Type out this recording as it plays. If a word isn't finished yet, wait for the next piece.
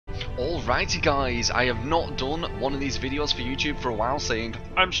Alrighty guys, I have not done one of these videos for YouTube for a while saying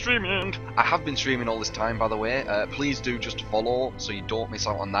I'm streaming. I have been streaming all this time, by the way. Please do just follow so you don't miss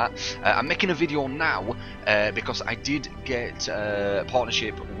out on that. I'm making a video now because I did get a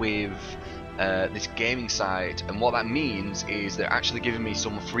partnership with this gaming site, and what that means is they're actually giving me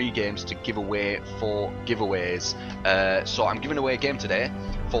some free games to give away for giveaways. So I'm giving away a game today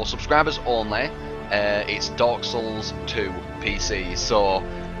for subscribers only. It's Dark Souls 2 PC, so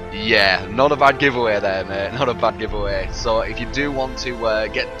yeah, not a bad giveaway there, mate. Not a bad giveaway. So if you do want to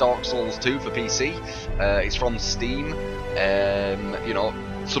get Dark Souls 2 for PC, it's from Steam. You know,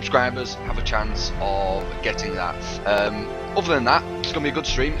 subscribers have a chance of getting that. Other than that, it's going to be a good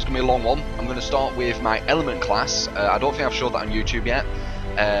stream. It's going to be a long one. I'm going to start with my Element class. I don't think I've showed that on YouTube yet.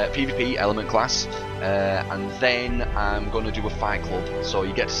 PvP Element class. And then I'm going to do a Fight Club. So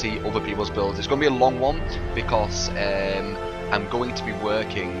you get to see other people's builds. It's going to be a long one because I'm going to be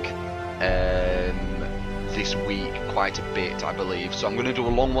working this week quite a bit, I believe. So I'm going to do a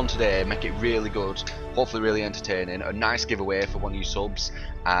long one today, make it really good, hopefully really entertaining, a nice giveaway for one of you subs,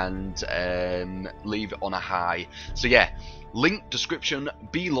 and leave it on a high. So yeah, link description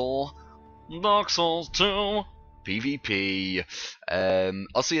below. Dark Souls 2 PvP.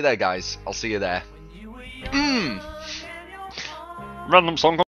 I'll see you there, guys. I'll see you there. Random song.